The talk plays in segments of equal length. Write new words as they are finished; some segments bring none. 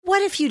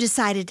What if you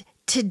decided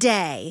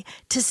today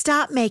to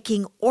stop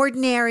making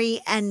ordinary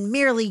and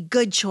merely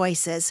good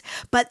choices,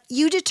 but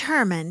you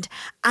determined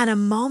on a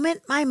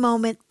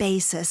moment-by-moment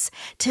basis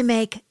to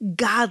make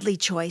godly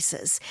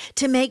choices,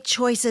 to make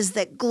choices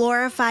that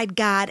glorified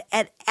God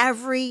at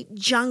every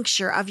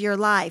juncture of your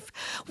life?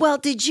 Well,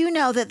 did you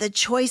know that the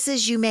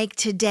choices you make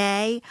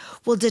today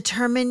will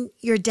determine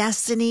your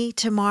destiny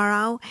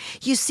tomorrow?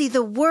 You see,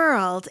 the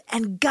world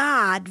and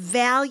God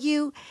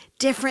value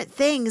different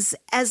things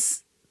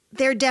as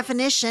their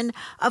definition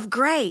of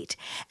great.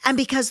 And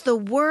because the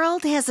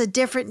world has a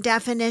different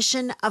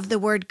definition of the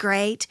word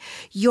great,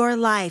 your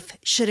life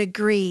should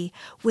agree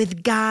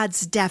with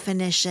God's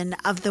definition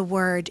of the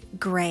word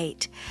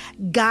great.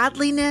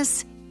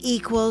 Godliness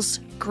equals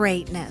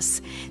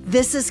greatness.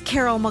 This is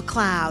Carol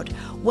McLeod.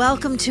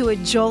 Welcome to A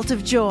Jolt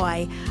of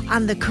Joy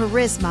on the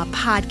Charisma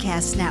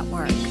Podcast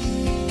Network.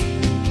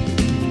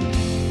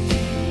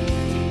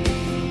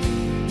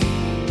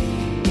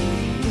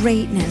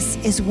 Greatness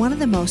is one of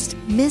the most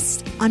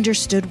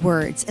misunderstood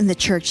words in the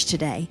church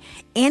today,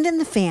 and in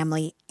the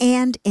family,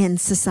 and in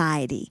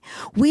society.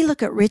 We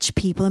look at rich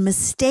people and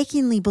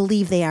mistakenly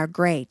believe they are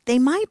great. They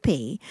might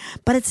be,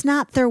 but it's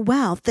not their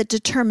wealth that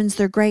determines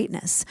their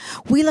greatness.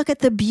 We look at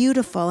the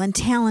beautiful and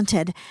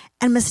talented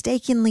and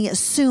mistakenly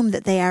assume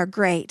that they are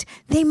great.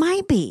 They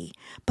might be,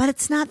 but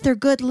it's not their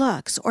good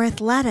looks or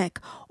athletic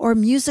or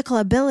musical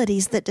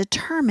abilities that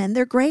determine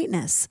their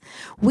greatness.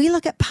 We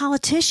look at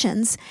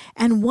politicians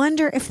and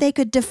wonder if they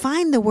could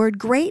define the word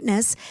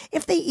greatness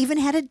if they even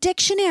had a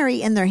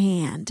dictionary in their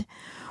hand.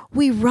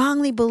 We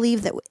wrongly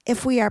believe that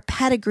if we are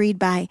pedigreed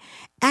by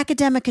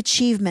academic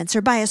achievements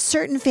or by a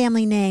certain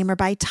family name or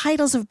by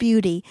titles of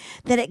beauty,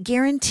 that it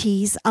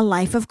guarantees a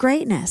life of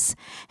greatness.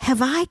 Have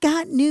I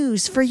got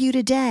news for you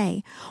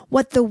today?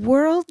 What the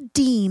world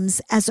deems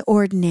as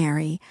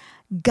ordinary,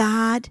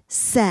 God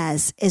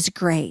says is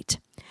great.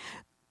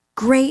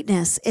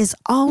 Greatness is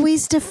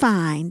always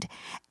defined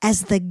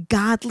as the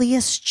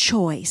godliest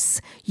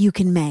choice you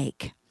can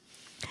make.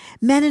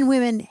 Men and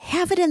women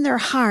have it in their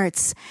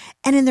hearts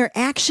and in their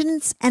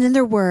actions and in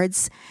their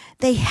words.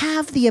 They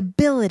have the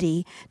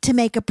ability to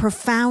make a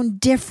profound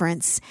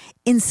difference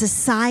in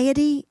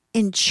society,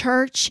 in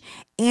church,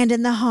 and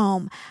in the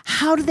home.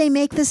 How do they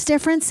make this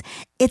difference?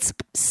 It's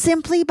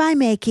simply by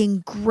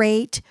making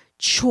great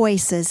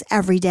choices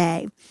every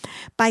day,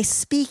 by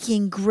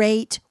speaking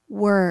great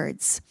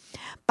words,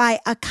 by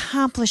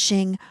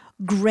accomplishing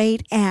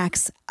great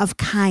acts of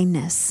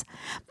kindness,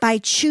 by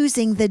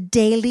choosing the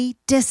daily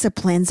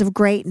disciplines of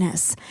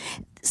greatness.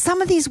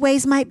 Some of these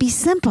ways might be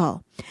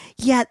simple,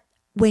 yet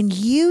when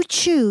you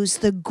choose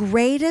the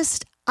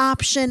greatest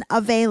option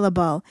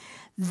available,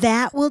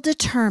 that will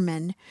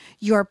determine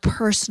your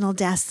personal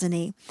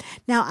destiny.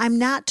 Now, I'm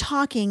not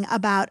talking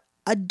about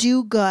a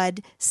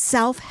do-good,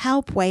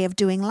 self-help way of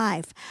doing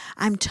life.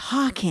 I'm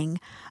talking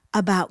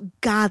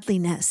about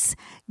godliness.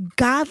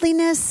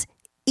 Godliness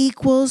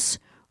equals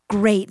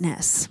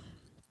greatness.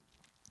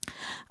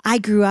 I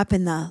grew up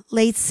in the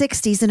late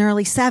 60s and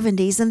early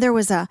 70s, and there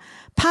was a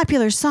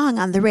popular song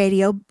on the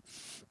radio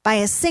by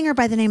a singer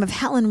by the name of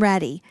Helen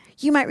Reddy.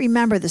 You might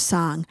remember the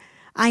song,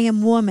 "I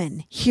Am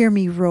Woman, Hear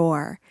Me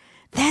Roar."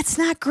 That's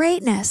not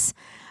greatness.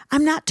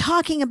 I'm not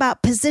talking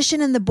about position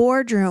in the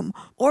boardroom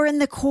or in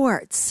the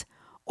courts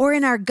or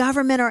in our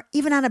government or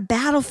even on a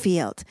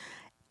battlefield.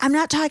 I'm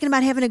not talking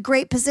about having a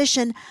great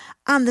position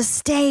on the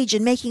stage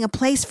and making a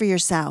place for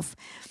yourself.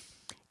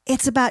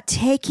 It's about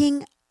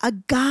taking a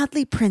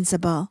godly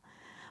principle,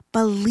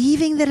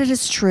 believing that it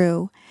is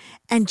true,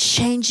 and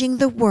changing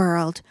the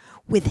world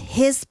with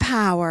His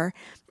power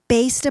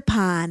based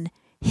upon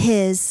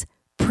His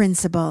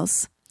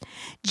principles.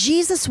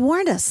 Jesus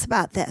warned us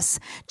about this.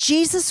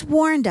 Jesus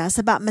warned us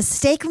about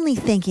mistakenly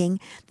thinking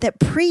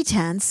that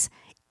pretense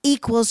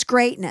equals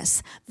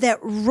greatness, that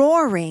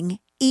roaring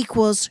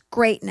equals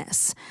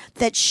greatness,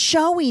 that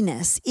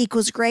showiness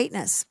equals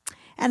greatness.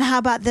 And how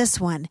about this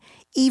one?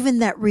 Even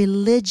that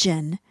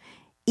religion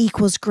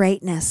equals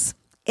greatness.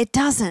 It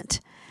doesn't.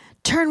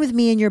 Turn with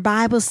me in your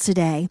Bibles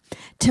today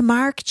to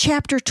Mark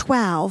chapter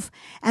 12,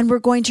 and we're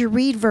going to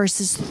read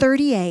verses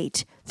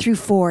 38 through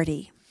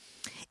 40.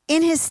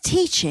 In his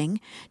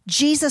teaching,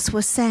 Jesus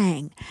was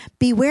saying,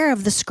 "Beware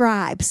of the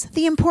scribes,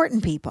 the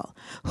important people,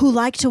 who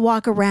like to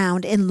walk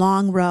around in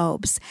long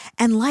robes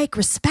and like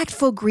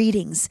respectful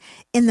greetings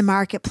in the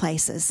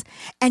marketplaces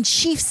and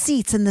chief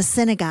seats in the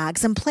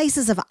synagogues and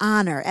places of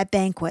honor at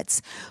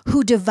banquets,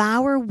 who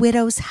devour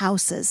widows'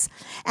 houses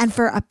and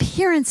for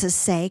appearance's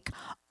sake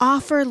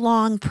offer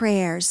long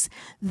prayers.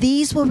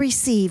 These will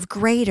receive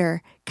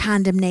greater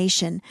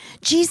condemnation."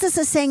 Jesus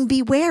is saying,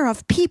 beware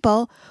of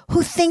people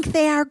who think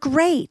they are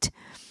great.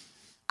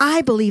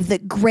 I believe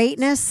that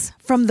greatness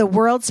from the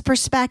world's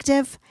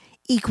perspective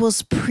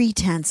equals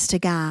pretense to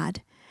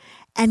God.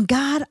 And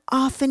God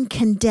often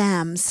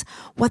condemns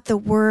what the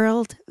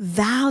world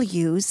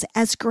values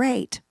as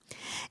great.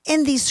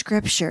 In these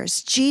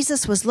scriptures,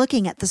 Jesus was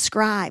looking at the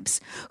scribes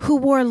who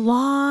wore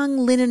long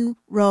linen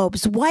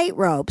robes, white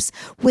robes,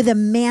 with a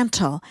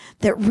mantle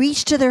that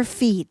reached to their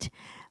feet,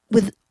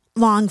 with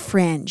long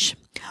fringe.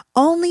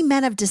 Only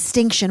men of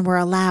distinction were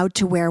allowed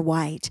to wear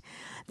white.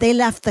 They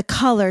left the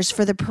colors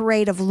for the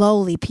parade of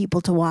lowly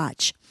people to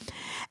watch.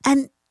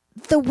 And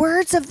the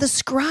words of the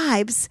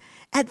scribes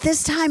at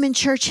this time in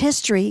church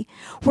history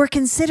were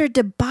considered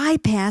to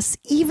bypass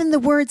even the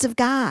words of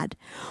God.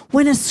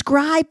 When a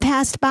scribe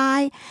passed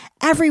by,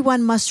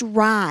 everyone must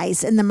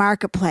rise in the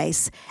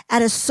marketplace,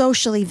 at a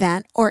social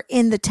event, or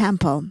in the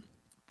temple.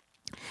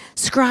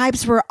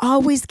 Scribes were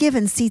always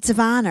given seats of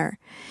honor.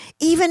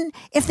 Even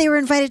if they were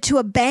invited to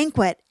a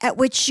banquet at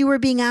which you were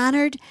being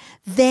honored,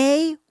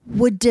 they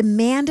would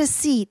demand a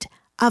seat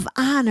of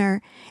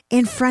honor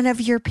in front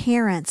of your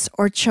parents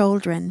or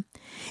children.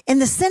 In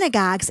the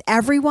synagogues,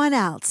 everyone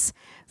else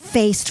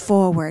faced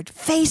forward,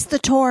 faced the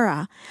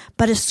Torah,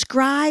 but a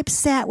scribe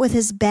sat with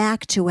his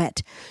back to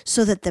it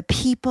so that the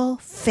people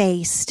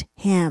faced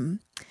him.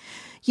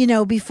 You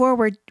know,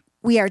 before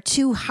we are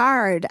too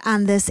hard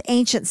on this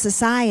ancient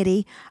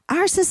society,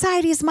 our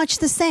society is much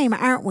the same,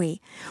 aren't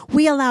we?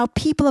 We allow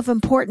people of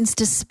importance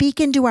to speak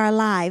into our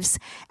lives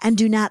and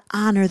do not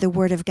honor the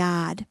Word of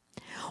God.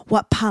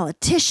 What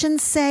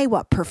politicians say,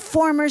 what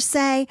performers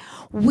say,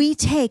 we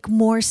take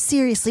more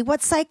seriously.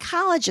 What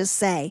psychologists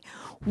say,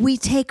 we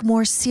take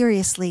more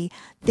seriously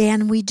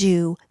than we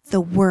do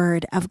the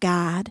Word of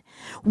God.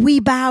 We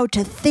bow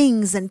to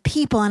things and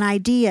people and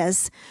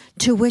ideas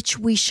to which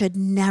we should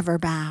never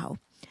bow.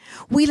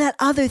 We let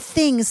other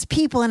things,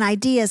 people, and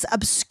ideas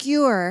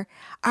obscure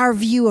our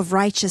view of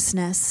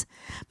righteousness.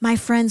 My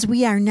friends,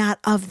 we are not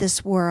of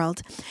this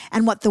world,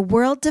 and what the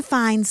world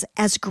defines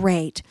as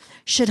great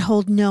should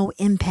hold no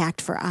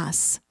impact for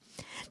us.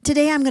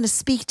 Today I'm going to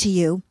speak to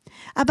you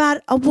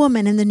about a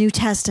woman in the New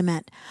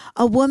Testament,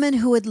 a woman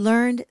who had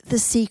learned the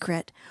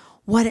secret,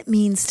 what it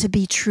means to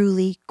be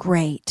truly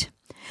great.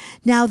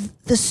 Now,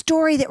 the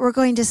story that we're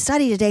going to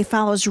study today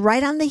follows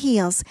right on the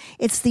heels.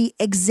 It's the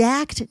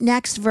exact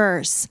next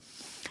verse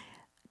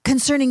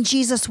concerning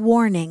Jesus'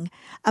 warning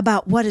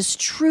about what is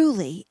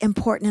truly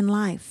important in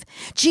life.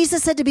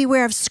 Jesus said to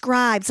beware of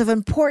scribes, of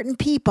important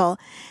people,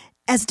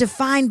 as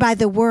defined by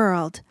the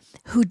world,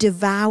 who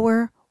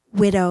devour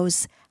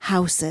widows'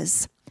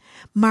 houses.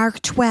 Mark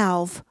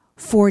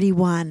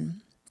 12:41.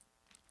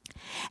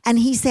 And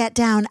he sat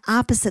down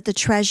opposite the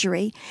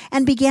treasury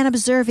and began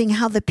observing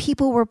how the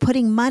people were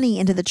putting money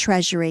into the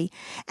treasury,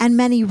 and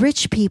many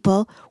rich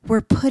people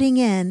were putting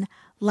in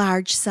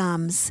large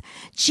sums.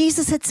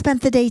 Jesus had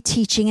spent the day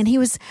teaching, and he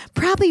was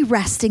probably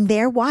resting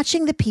there,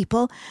 watching the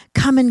people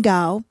come and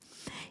go.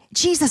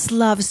 Jesus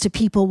loves to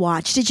people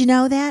watch. Did you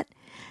know that?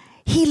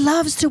 He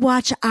loves to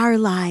watch our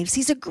lives.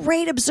 He's a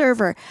great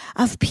observer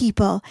of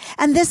people.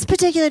 And this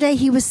particular day,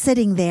 he was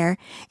sitting there,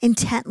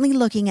 intently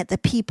looking at the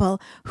people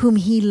whom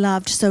he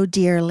loved so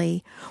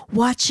dearly,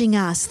 watching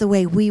us the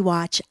way we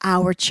watch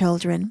our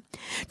children.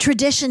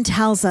 Tradition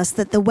tells us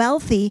that the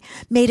wealthy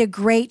made a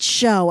great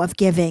show of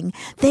giving.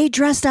 They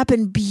dressed up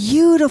in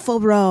beautiful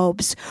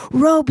robes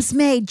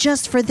made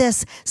just for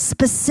this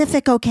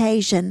specific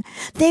occasion.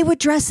 They would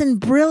dress in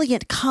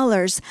brilliant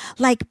colors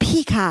like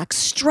peacocks,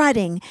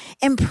 strutting,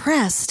 impressed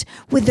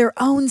with their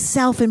own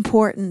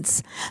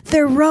self-importance.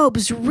 Their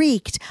robes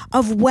reeked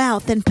of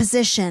wealth and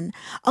position.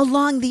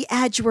 Along the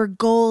edge were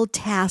gold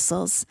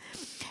tassels.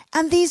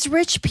 And these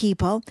rich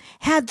people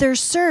had their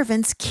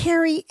servants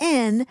carry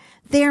in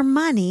their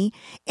money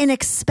in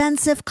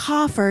expensive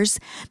coffers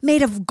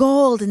made of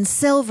gold and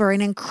silver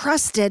and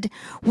encrusted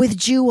with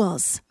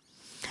jewels.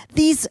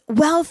 These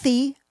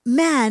wealthy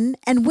men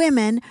and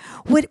women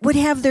would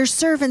have their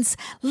servants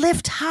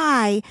lift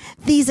high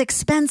these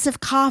expensive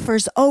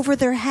coffers over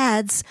their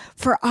heads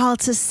for all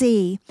to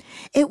see.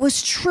 It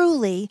was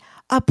truly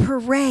a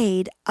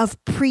parade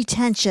of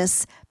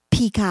pretentious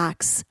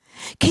peacocks.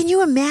 Can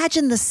you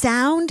imagine the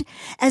sound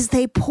as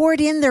they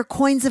poured in their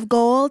coins of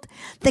gold?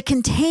 The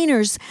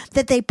containers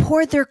that they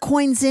poured their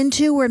coins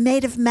into were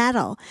made of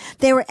metal.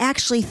 They were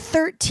actually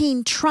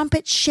 13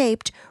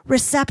 trumpet-shaped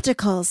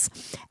receptacles.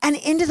 And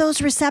into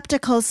those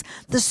receptacles,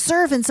 the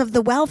servants of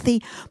the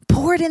wealthy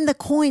poured in the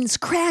coins,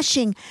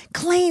 crashing,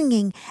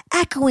 clanging,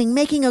 echoing,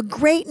 making a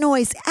great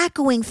noise,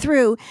 echoing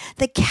through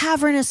the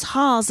cavernous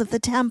halls of the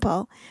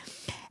temple.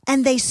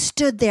 And they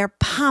stood there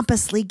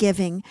pompously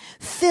giving,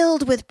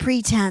 filled with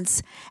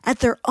pretense at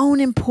their own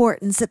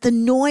importance, at the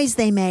noise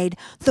they made,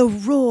 the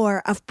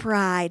roar of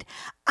pride.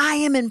 I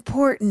am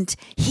important.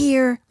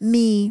 Hear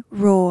me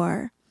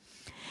roar.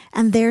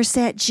 And there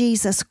sat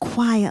Jesus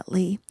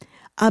quietly,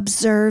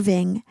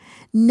 observing,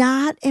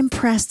 not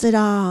impressed at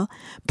all,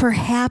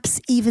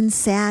 perhaps even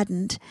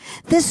saddened.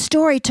 This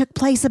story took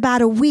place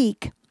about a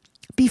week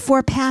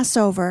before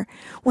Passover,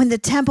 when the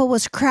temple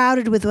was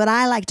crowded with what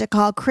I like to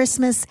call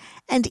Christmas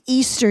and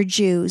Easter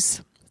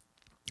Jews.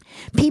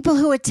 People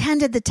who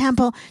attended the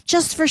temple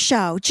just for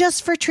show,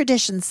 just for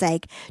tradition's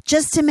sake,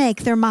 just to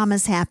make their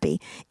mamas happy.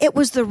 It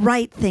was the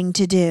right thing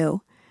to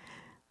do.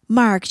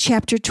 Mark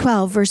chapter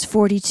 12, verse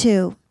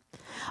 42.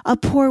 A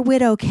poor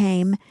widow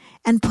came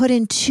and put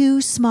in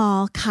 2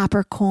 small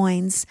copper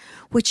coins,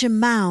 which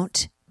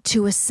amount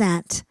to a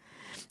cent.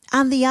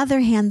 On the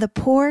other hand, the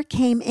poor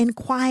came in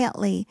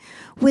quietly,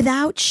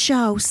 without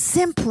show,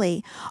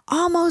 simply,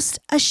 almost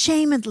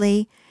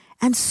ashamedly,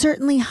 and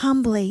certainly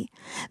humbly.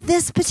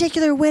 This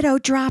particular widow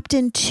dropped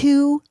in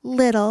 2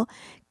 little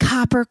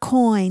copper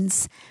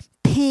coins.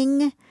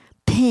 Ping,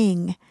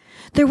 ping.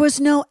 There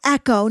was no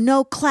echo,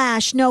 no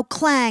clash, no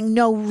clang,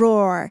 no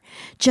roar.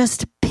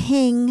 Just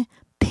ping,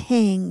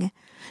 ping.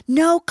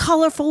 No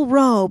colorful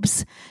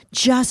robes,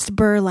 just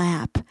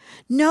burlap.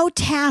 No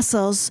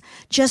tassels,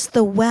 just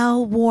the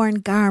well-worn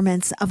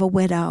garments of a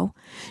widow.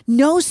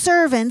 No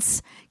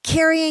servants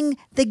carrying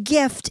the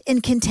gift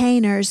in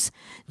containers,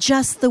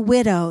 just the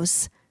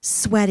widow's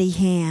sweaty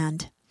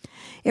hand.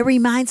 It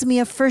reminds me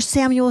of 1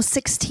 Samuel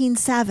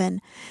 16:7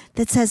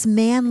 that says,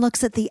 man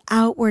looks at the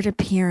outward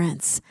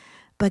appearance,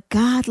 but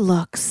God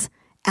looks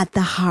at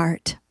the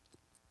heart.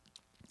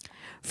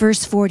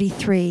 Verse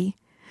 43,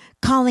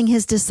 calling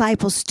his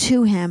disciples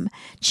to him,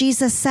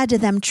 Jesus said to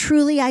them,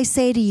 truly I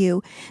say to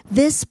you,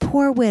 this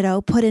poor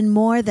widow put in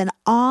more than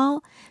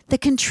all the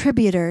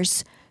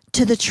contributors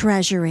to the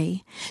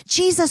treasury.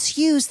 Jesus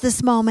used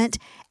this moment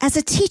as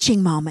a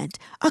teaching moment,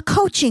 a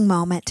coaching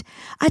moment,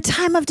 a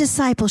time of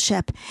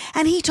discipleship.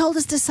 And he told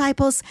his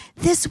disciples,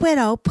 this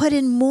widow put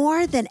in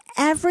more than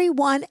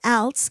everyone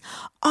else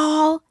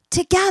all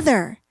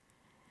together.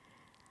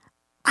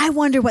 I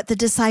wonder what the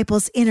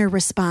disciples' inner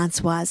response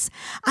was.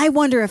 I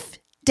wonder if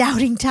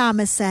Doubting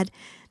Thomas said,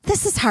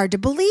 this is hard to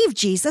believe,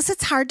 Jesus.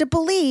 It's hard to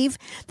believe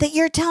that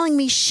you're telling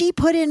me she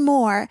put in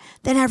more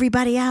than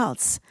everybody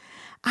else.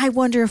 I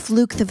wonder if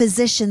Luke the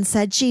physician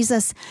said,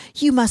 Jesus,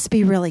 you must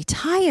be really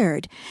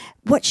tired.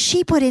 What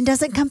she put in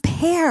doesn't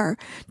compare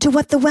to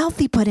what the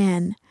wealthy put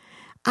in.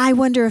 I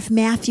wonder if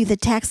Matthew the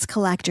tax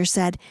collector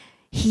said,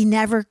 he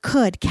never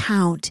could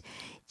count.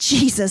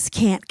 Jesus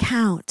can't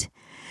count.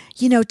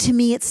 You know, to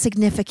me, it's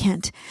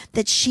significant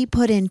that she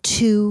put in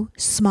 2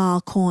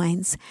 small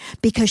coins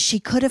because she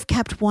could have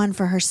kept one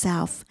for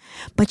herself,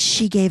 but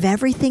she gave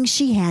everything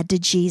she had to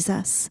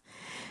Jesus.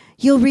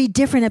 You'll read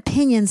different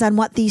opinions on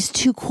what these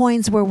 2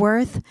 coins were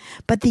worth,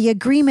 but the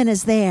agreement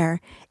is there.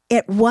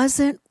 It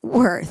wasn't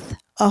worth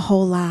a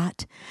whole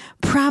lot.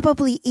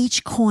 Probably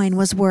each coin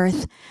was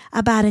worth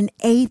about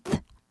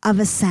 1/8 of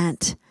a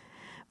cent.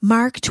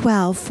 Mark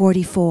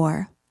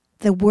 12:44.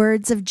 The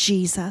words of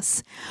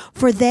Jesus,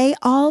 for they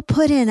all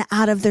put in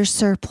out of their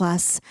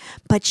surplus,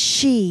 but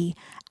she,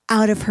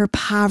 out of her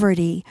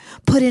poverty,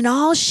 put in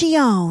all she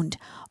owned,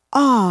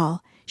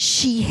 all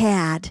she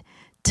had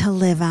to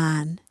live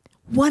on.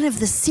 One of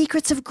the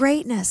secrets of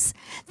greatness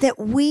that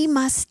we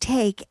must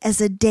take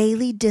as a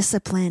daily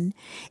discipline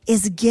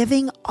is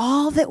giving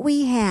all that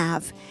we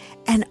have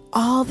and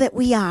all that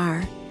we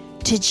are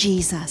to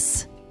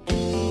Jesus.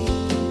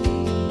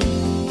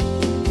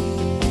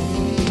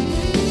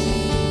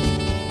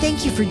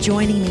 Thank you for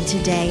joining me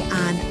today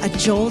on A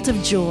Jolt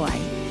of Joy.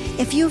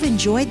 If you've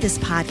enjoyed this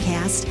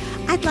podcast,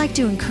 I'd like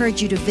to encourage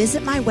you to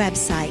visit my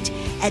website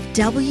at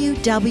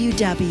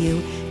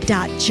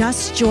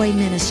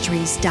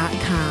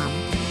www.justjoyministries.com.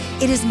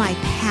 It is my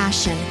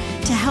passion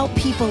to help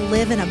people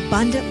live an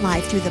abundant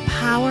life through the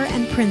power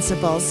and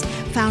principles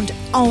found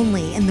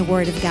only in the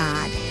Word of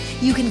God.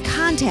 You can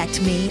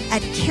contact me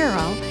at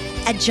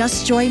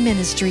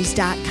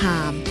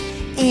carol@justjoyministries.com.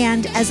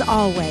 And as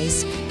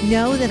always,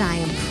 know that I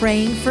am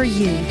praying for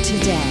you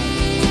today.